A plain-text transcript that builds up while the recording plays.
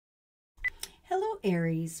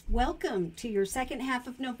Aries, welcome to your second half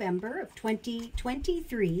of November of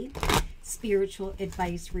 2023 spiritual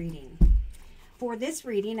advice reading. For this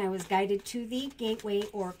reading, I was guided to the Gateway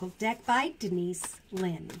Oracle deck by Denise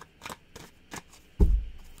Lynn.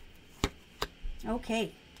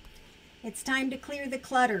 Okay, it's time to clear the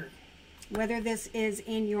clutter. Whether this is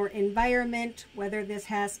in your environment, whether this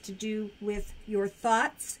has to do with your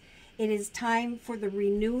thoughts, it is time for the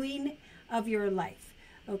renewing of your life.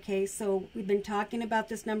 Okay, so we've been talking about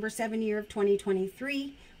this number 7 year of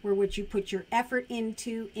 2023, where what you put your effort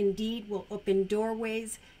into indeed will open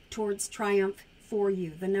doorways towards triumph for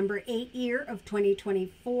you. The number 8 year of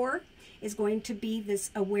 2024 is going to be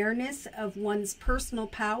this awareness of one's personal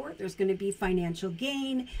power. There's going to be financial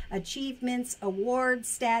gain, achievements, awards,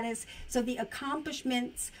 status. So the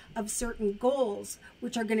accomplishments of certain goals,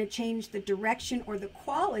 which are going to change the direction or the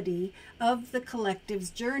quality of the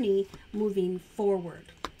collective's journey moving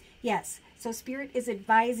forward. Yes, so Spirit is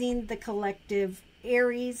advising the collective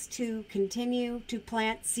Aries to continue to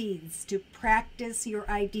plant seeds, to practice your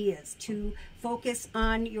ideas, to focus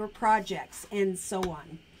on your projects, and so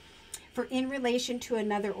on. For in relation to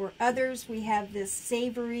another or others, we have this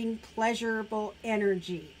savoring, pleasurable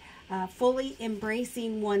energy, fully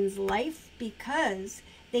embracing one's life because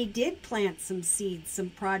they did plant some seeds,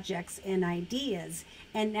 some projects and ideas,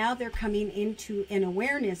 and now they're coming into an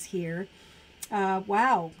awareness here,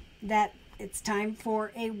 wow, that it's time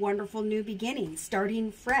for a wonderful new beginning,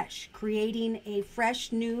 starting fresh, creating a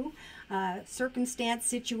fresh new circumstance,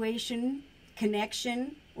 situation,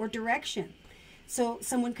 connection, or direction. So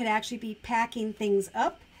someone could actually be packing things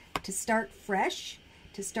up to start fresh,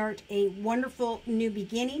 to start a wonderful new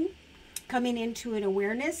beginning, coming into an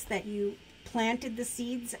awareness that you planted the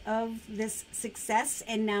seeds of this success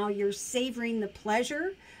and now you're savoring the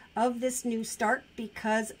pleasure of this new start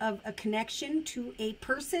because of a connection to a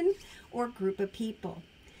person or group of people.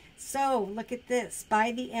 So look at this.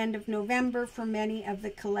 By the end of November, for many of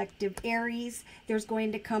the collective Aries, there's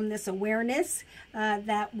going to come this awareness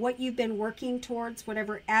that what you've been working towards,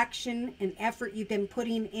 whatever action and effort you've been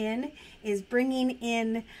putting in, is bringing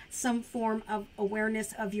in some form of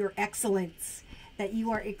awareness of your excellence, that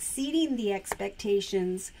you are exceeding the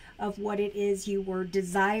expectations of what it is you were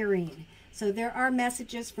desiring. So there are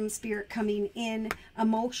messages from Spirit coming in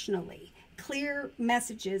emotionally. Clear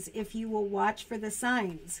messages if you will watch for the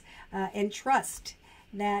signs and trust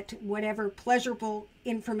that whatever pleasurable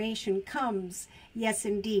information comes, yes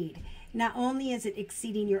indeed, not only is it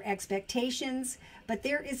exceeding your expectations, but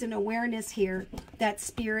there is an awareness here that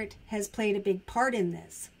Spirit has played a big part in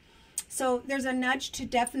this. So there's a nudge to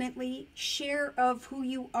definitely share of who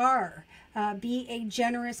you are. Be a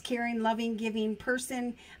generous, caring, loving, giving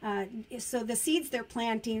person. So the seeds they're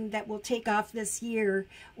planting that will take off this year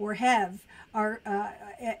or have are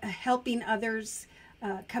helping others,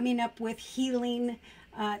 coming up with healing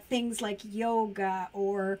things like yoga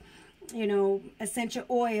or, you know, essential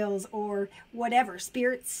oils or whatever.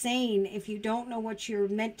 Spirit's saying if you don't know what you're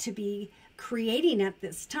meant to be creating at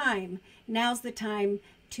this time, now's the time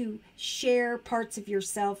to share parts of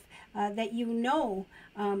yourself that you know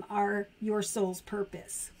are your soul's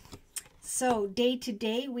purpose. So day to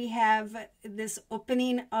day, we have this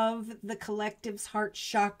opening of the collective's heart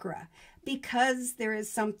chakra because there is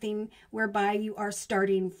something whereby you are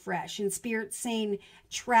starting fresh. And Spirit's saying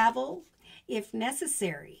travel, if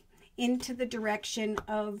necessary, into the direction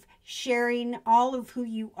of sharing all of who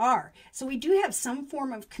you are. So we do have some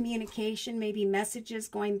form of communication, maybe messages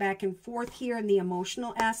going back and forth here in the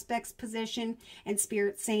emotional aspects position, and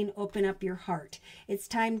Spirit saying open up your heart. It's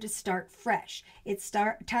time to start fresh. It's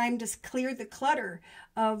time to clear the clutter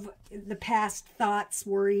of the past thoughts,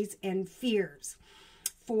 worries, and fears.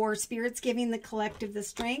 For Spirit's giving the collective the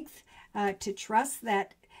strength to trust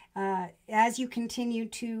that as you continue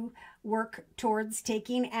to work towards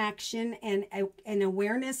taking action and an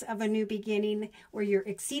awareness of a new beginning where you're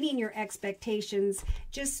exceeding your expectations,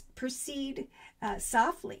 just proceed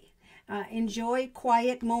softly. Enjoy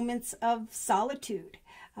quiet moments of solitude.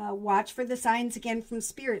 Watch for the signs again from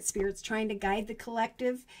Spirit. Spirit's trying to guide the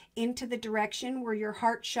collective into the direction where your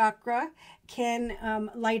heart chakra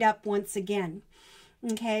can light up once again.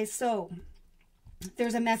 Okay, so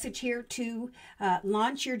there's a message here to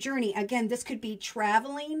launch your journey. Again, this could be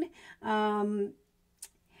traveling. And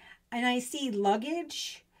I see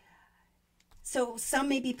luggage. So some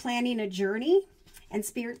may be planning a journey. And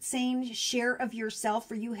Spirit saying share of yourself,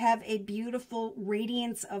 for you have a beautiful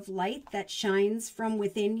radiance of light that shines from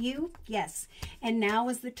within you. Yes. And now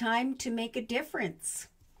is the time to make a difference.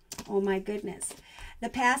 Oh my goodness. The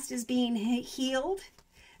past is being healed.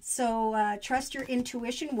 So trust your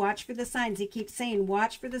intuition. Watch for the signs. He keeps saying,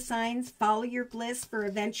 watch for the signs. Follow your bliss, for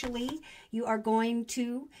eventually you are going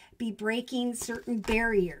to be breaking certain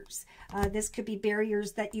barriers. This could be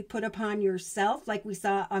barriers that you put upon yourself, like we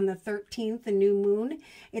saw on the 13th, the new moon.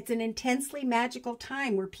 It's an intensely magical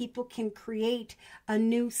time where people can create a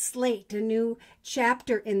new slate, a new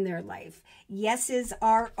chapter in their life. Yeses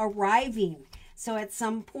are arriving. So at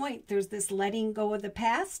some point, there's this letting go of the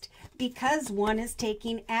past because one is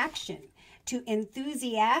taking action to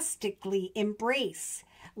enthusiastically embrace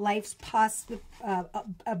life's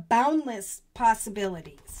boundless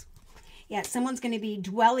possibilities. Yeah, someone's going to be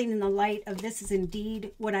dwelling in the light of this is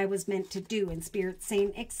indeed what I was meant to do. And Spirit's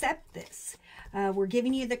saying, accept this. We're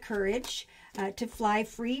giving you the courage to fly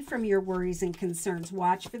free from your worries and concerns.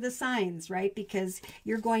 Watch for the signs, right? Because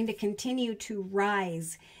you're going to continue to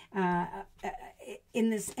rise in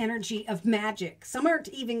this energy of magic. Some aren't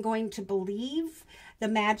even going to believe the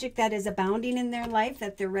magic that is abounding in their life,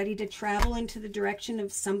 that they're ready to travel into the direction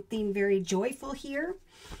of something very joyful here.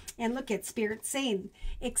 And look at Spirit saying,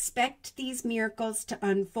 expect these miracles to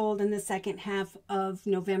unfold in the second half of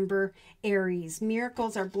November, Aries.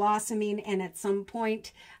 Miracles are blossoming, and at some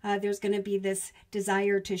point, there's going to be this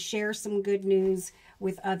desire to share some good news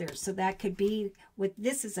with others. So that could be what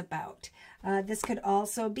this is about. This could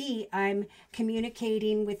also be, I'm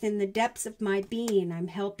communicating within the depths of my being. I'm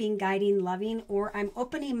helping, guiding, loving, or I'm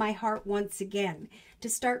opening my heart once again to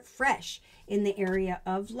start fresh in the area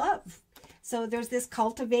of love. So there's this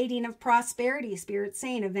cultivating of prosperity. Spirit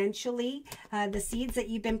saying eventually the seeds that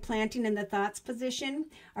you've been planting in the thoughts position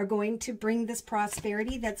are going to bring this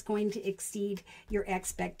prosperity that's going to exceed your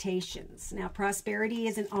expectations. Now, prosperity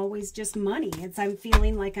isn't always just money. It's I'm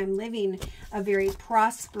feeling like I'm living a very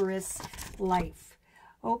prosperous life.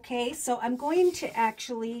 Okay, so I'm going to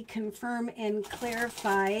actually confirm and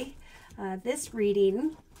clarify this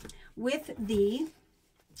reading with the,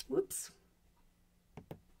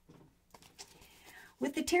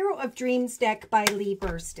 with the Tarot of Dreams deck by Lee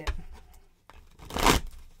Burston.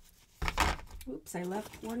 Oops, I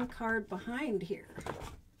left one card behind here.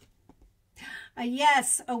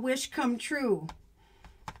 Yes, a wish come true.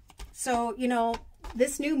 So, you know,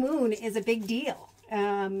 this new moon is a big deal.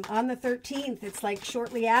 On the 13th, it's like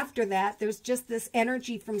shortly after that, there's just this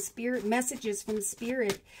energy from Spirit, messages from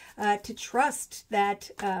Spirit to trust that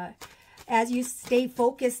as you stay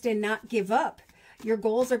focused and not give up, your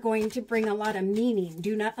goals are going to bring a lot of meaning.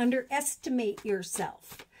 Do not underestimate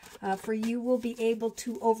yourself, for you will be able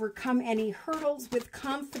to overcome any hurdles with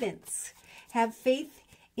confidence. Have faith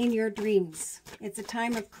in your dreams. It's a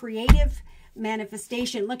time of creative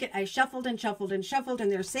manifestation. Look at, I shuffled and shuffled and shuffled,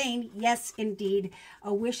 and they're saying, yes, indeed,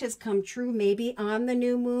 a wish has come true, maybe on the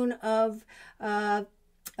new moon of the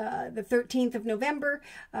 13th of November,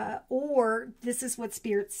 or this is what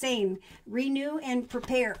Spirit's saying, renew and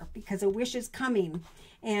prepare, because a wish is coming,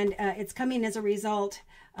 and it's coming as a result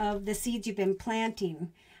of the seeds you've been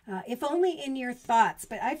planting, if only in your thoughts.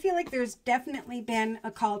 But I feel like there's definitely been a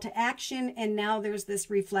call to action, and now there's this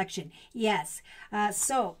reflection. Yes,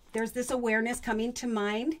 so there's this awareness coming to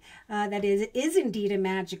mind that it is indeed a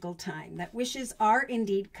magical time, that wishes are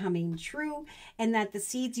indeed coming true, and that the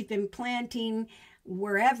seeds you've been planting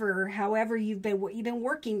wherever, however what you've been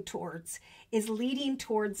working towards, is leading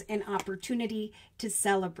towards an opportunity to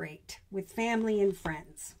celebrate with family and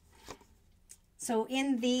friends. So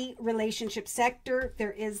in the relationship sector,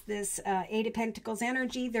 there is this Eight of Pentacles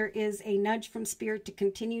energy. There is a nudge from Spirit to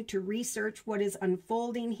continue to research what is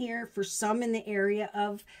unfolding here, for some in the area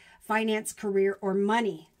of finance, career, or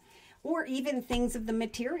money, or even things of the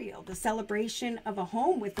material. The celebration of a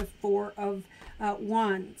home with the Four of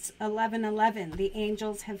Wands, 1111. The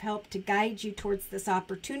angels have helped to guide you towards this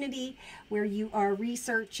opportunity where you are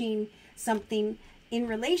researching something in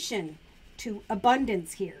relation to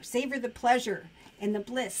abundance here. Savor the pleasure and the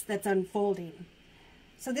bliss that's unfolding.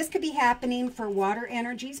 So this could be happening for water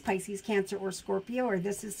energies, Pisces, Cancer, or Scorpio, or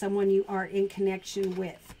this is someone you are in connection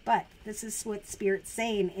with. But this is what Spirit's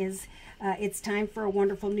saying is it's time for a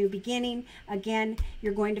wonderful new beginning. Again,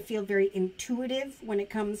 you're going to feel very intuitive when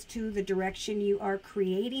it comes to the direction you are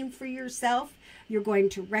creating for yourself. You're going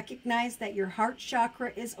to recognize that your heart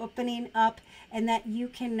chakra is opening up and that you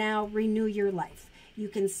can now renew your life. You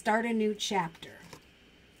can start a new chapter.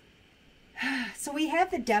 So we have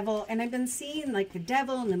the Devil, and I've been seeing like the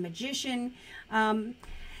Devil and the Magician.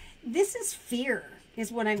 This is fear,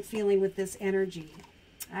 is what I'm feeling with this energy.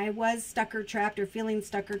 I was stuck or trapped, or feeling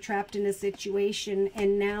stuck or trapped in a situation,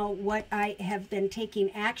 and now what I have been taking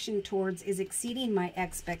action towards is exceeding my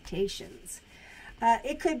expectations.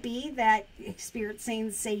 It could be that Spirit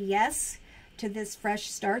saying say yes to this fresh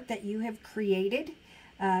start that you have created.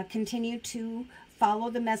 Continue to follow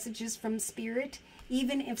the messages from Spirit.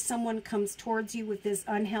 Even if someone comes towards you with this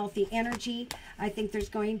unhealthy energy, I think there's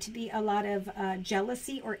going to be a lot of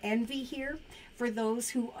jealousy or envy here for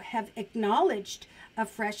those who have acknowledged a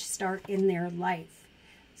fresh start in their life.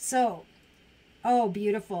 So, oh,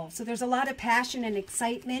 beautiful. So there's a lot of passion and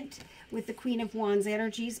excitement with the Queen of Wands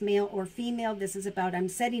energies, male or female. This is about I'm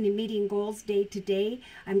setting and meeting goals day to day.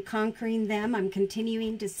 I'm conquering them. I'm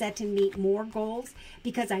continuing to set and meet more goals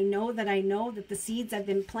because I know that the seeds I've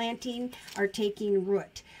been planting are taking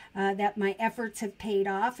root, that my efforts have paid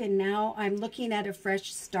off, and now I'm looking at a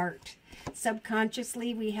fresh start.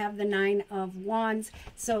 Subconsciously, we have the 9 of Wands.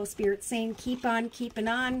 So Spirit's saying, keep on keeping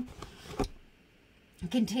on.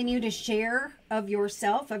 Continue to share of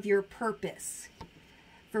yourself, of your purpose.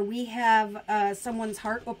 For we have someone's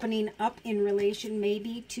heart opening up in relation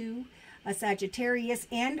maybe to a Sagittarius,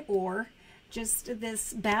 and or just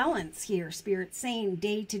this balance here. Spirit saying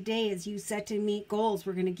day to day as you set and meet goals,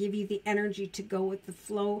 we're going to give you the energy to go with the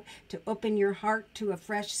flow, to open your heart to a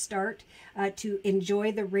fresh start, to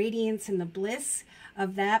enjoy the radiance and the bliss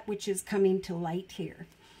of that which is coming to light here.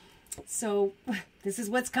 So this is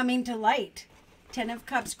what's coming to light. 10 of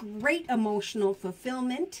Cups, great emotional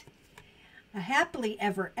fulfillment, a happily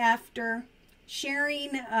ever after,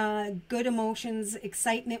 sharing good emotions,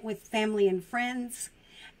 excitement with family and friends.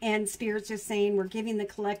 And Spirit's just saying we're giving the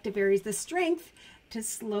collective Aries the strength to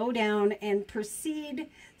slow down and proceed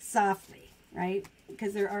softly, right?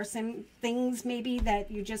 Because there are some things maybe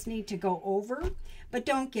that you just need to go over, but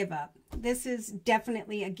don't give up. This is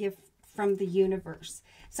definitely a gift from the universe.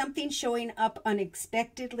 Something showing up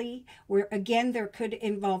unexpectedly, where again there could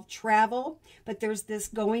involve travel, but there's this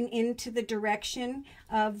going into the direction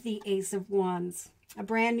of the Ace of Wands. A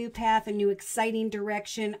brand new path, a new exciting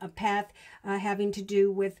direction, a path having to do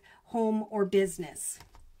with home or business.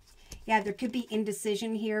 Yeah, there could be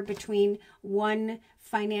indecision here between one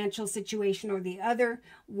financial situation or the other,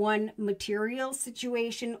 one material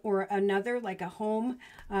situation or another, like a home,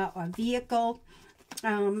 a vehicle.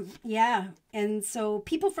 Yeah, and so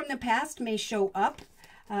people from the past may show up.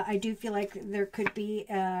 I do feel like there could be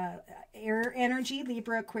air energy,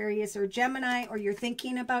 Libra, Aquarius, or Gemini, or you're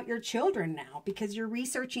thinking about your children now because you're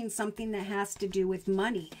researching something that has to do with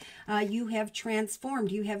money. You have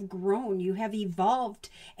transformed, you have grown, you have evolved,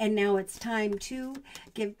 and now it's time to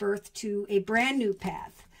give birth to a brand new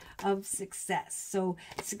path of success. So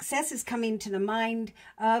success is coming to the mind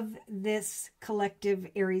of this collective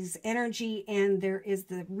Aries energy, and there is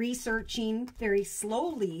the researching very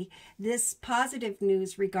slowly this positive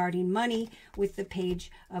news regarding money with the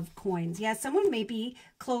Page of Coins. Yeah, someone may be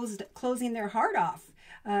closing their heart off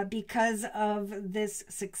because of this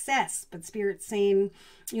success, but Spirit's saying,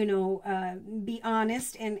 you know, be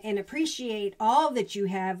honest and appreciate all that you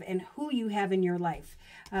have and who you have in your life.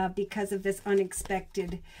 Because of this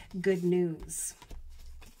unexpected good news.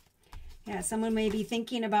 Yeah, someone may be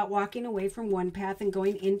thinking about walking away from one path and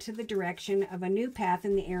going into the direction of a new path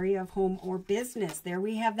in the area of home or business. There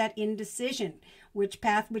we have that indecision. Which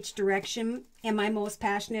path, which direction am I most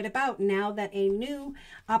passionate about now that a new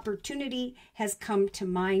opportunity has come to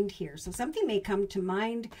mind here? So something may come to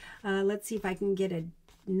mind. Let's see if I can get a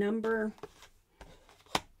number.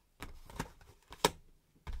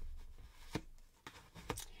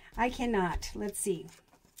 I cannot. Let's see.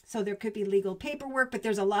 So there could be legal paperwork, but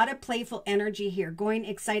there's a lot of playful energy here, going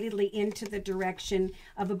excitedly into the direction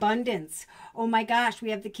of abundance. Oh my gosh,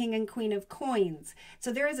 we have the King and Queen of Coins.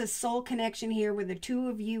 So there is a soul connection here where the two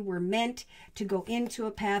of you were meant to go into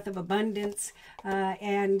a path of abundance.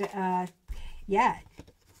 Yeah.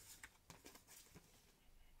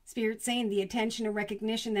 Spirit saying the attention and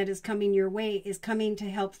recognition that is coming your way is coming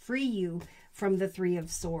to help free you from the Three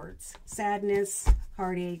of Swords. Sadness,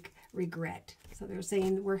 heartache, regret. So they're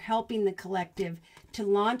saying we're helping the collective to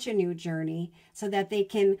launch a new journey so that they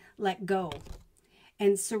can let go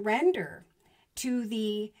and surrender to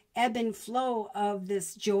the ebb and flow of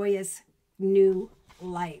this joyous new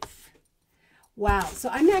life. Wow. So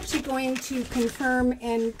I'm actually going to confirm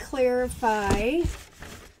and clarify.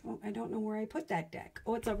 Oh, I don't know where I put that deck.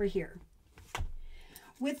 Oh, it's over here.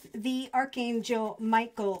 With the Archangel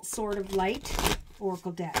Michael Sword of Light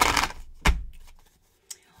Oracle deck.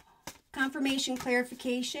 Confirmation,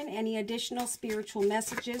 clarification, any additional spiritual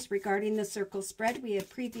messages regarding the circle spread we have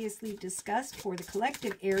previously discussed for the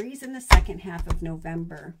collective Aries in the second half of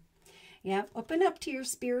November. Yeah, open up to your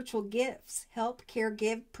spiritual gifts. Help, care,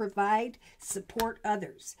 give, provide, support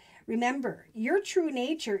others. Remember, your true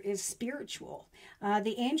nature is spiritual.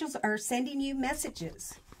 The angels are sending you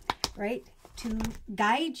messages, right, to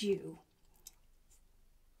guide you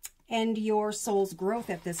and your soul's growth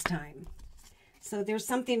at this time. So there's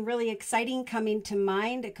something really exciting coming to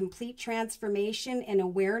mind, a complete transformation and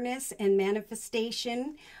awareness and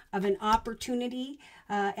manifestation of an opportunity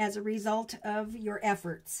as a result of your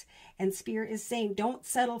efforts. And Spirit is saying, don't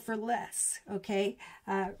settle for less, okay?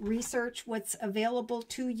 Research what's available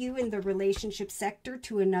to you in the relationship sector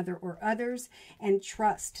to another or others, and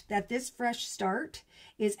trust that this fresh start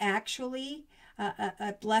is actually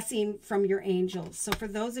a blessing from your angels. So for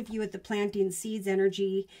those of you at the planting seeds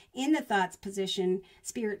energy in the thoughts position,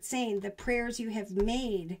 Spirit saying the prayers you have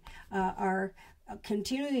made are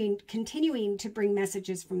continuing to bring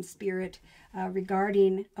messages from Spirit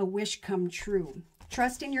regarding a wish come true.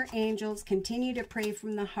 Trust in your angels, continue to pray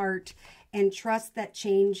from the heart, and trust that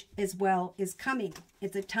change as well is coming.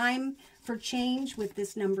 It's a time for change with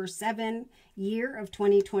this number 7 year of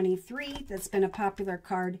 2023. That's been a popular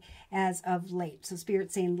card as of late. So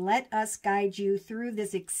Spirit saying, let us guide you through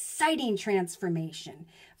this exciting transformation.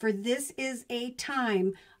 For this is a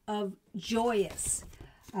time of joyous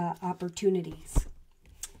opportunities.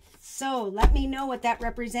 So let me know what that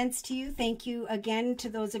represents to you. Thank you again to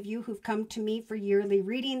those of you who've come to me for yearly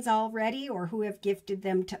readings already or who have gifted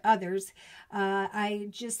them to others. I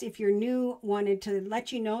just, if you're new, wanted to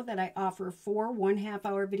let you know that I offer 4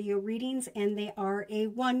 1/2-hour video readings, and they are a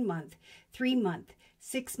 1 month, 3 month,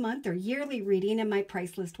 6 month, or yearly reading, and my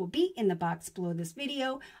price list will be in the box below this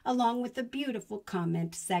video, along with the beautiful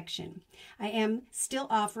comment section. I am still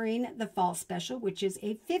offering the fall special, which is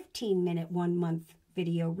a 15-minute 1 month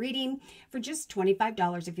video reading for just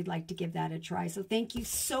 $25 if you'd like to give that a try. So thank you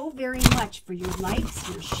so very much for your likes,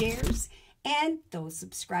 your shares, and those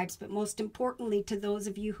subscribes, but most importantly to those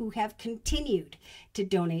of you who have continued to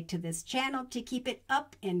donate to this channel to keep it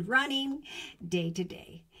up and running day to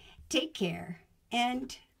day. Take care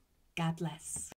and God bless.